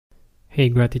Hey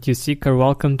Gratitude Seeker,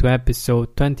 welcome to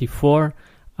episode 24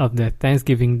 of the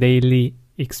Thanksgiving Daily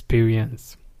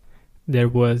Experience. There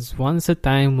was once a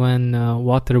time when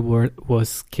water was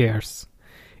scarce.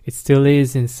 It still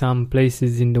is in some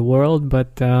places in the world,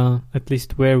 but at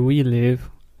least where we live,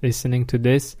 listening to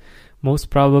this, most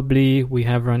probably we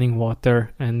have running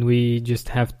water and we just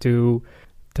have to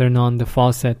turn on the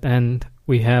faucet and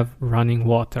we have running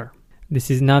water. This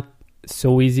is not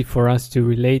so easy for us to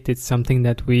relate. It's something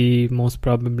that we most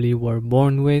probably were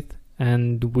born with,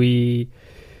 and we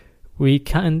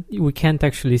can't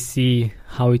actually see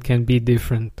how it can be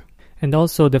different. And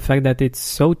also the fact that it's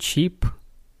so cheap,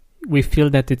 we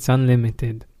feel that it's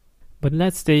unlimited. But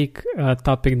let's take a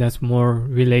topic that's more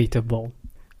relatable.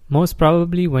 Most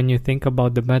probably when you think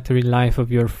about the battery life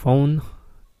of your phone,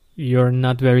 you're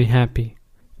not very happy.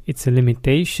 It's a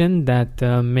limitation that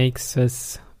makes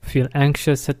us feel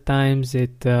anxious at times.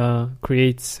 It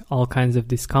creates all kinds of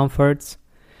discomforts,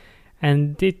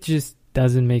 and it just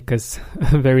doesn't make us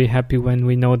very happy when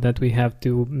we know that we have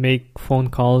to make phone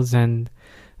calls and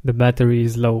the battery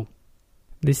is low.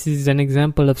 This is an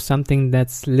example of something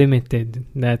that's limited,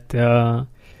 that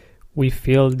we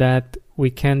feel that we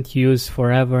can't use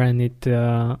forever, and it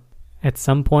at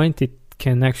some point it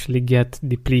can actually get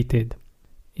depleted.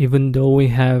 Even though we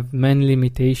have many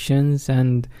limitations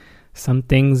and some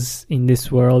things in this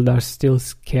world are still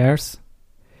scarce,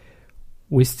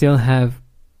 we still have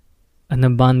an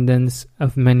abundance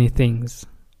of many things.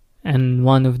 And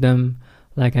one of them,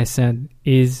 like I said,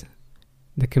 is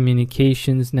the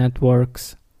communications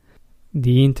networks,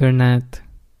 the internet,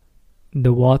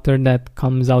 the water that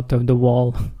comes out of the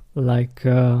wall, like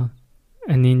an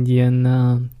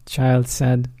Indian child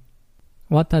said.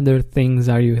 What other things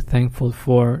are you thankful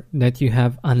for that you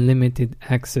have unlimited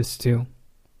access to?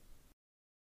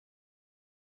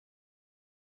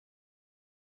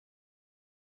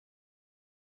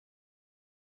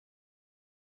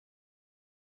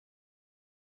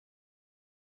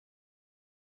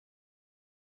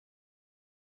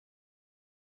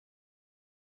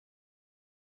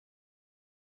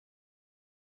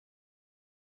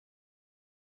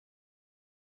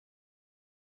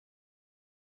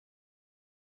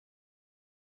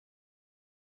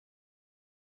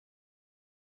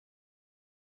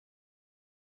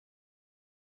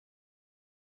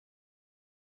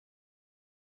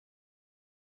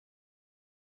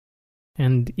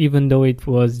 And even though it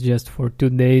was just for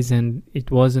 2 days and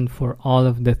it wasn't for all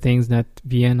of the things that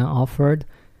Vienna offered,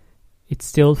 it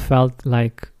still felt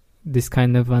like this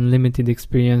kind of unlimited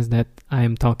experience that I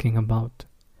am talking about.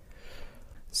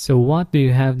 So what do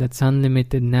you have that's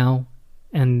unlimited now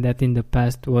and that in the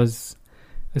past was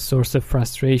a source of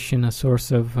frustration, a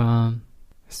source of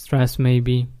stress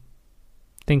maybe?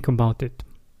 Think about it.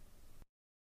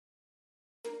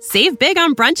 Save big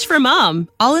on brunch for mom,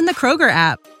 all in the Kroger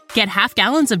app. Get half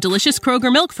gallons of delicious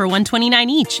Kroger milk for $1.29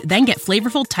 each. Then get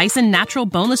flavorful Tyson natural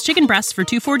boneless chicken breasts for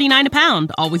 $2.49 a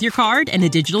pound, all with your card and a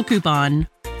digital coupon.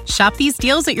 Shop these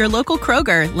deals at your local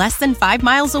Kroger, less than 5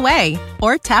 miles away.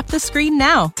 Or tap the screen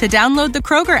now to download the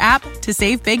Kroger app to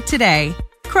save big today.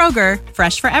 Kroger,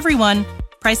 fresh for everyone.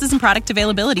 Prices and product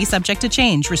availability subject to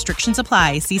change. Restrictions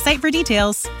apply. See site for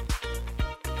details.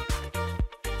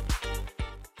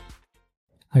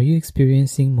 Are you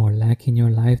experiencing more lack in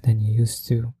your life than you used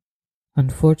to?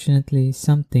 Unfortunately,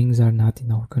 some things are not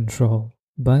in our control,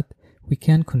 but we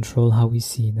can control how we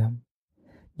see them.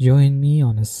 Join me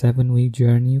on a 7-week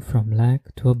journey from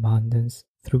lack to abundance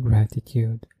through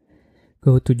gratitude.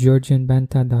 Go to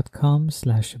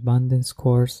georgianbenta.com/abundance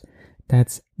course.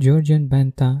 That's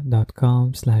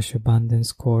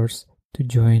georgianbenta.com/abundance course to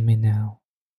join me now.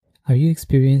 Are you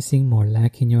experiencing more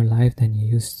lack in your life than you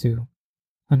used to?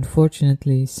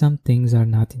 Unfortunately, some things are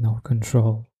not in our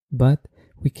control, but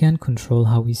we can control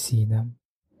how we see them.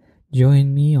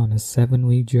 Join me on a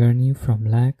 7-week journey from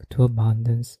lack to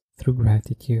abundance through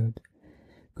gratitude.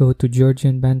 Go to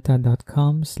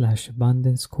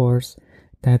georgianbenta.com/abundance course.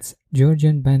 That's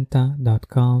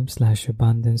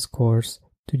georgianbenta.com/abundance course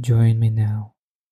to join me now.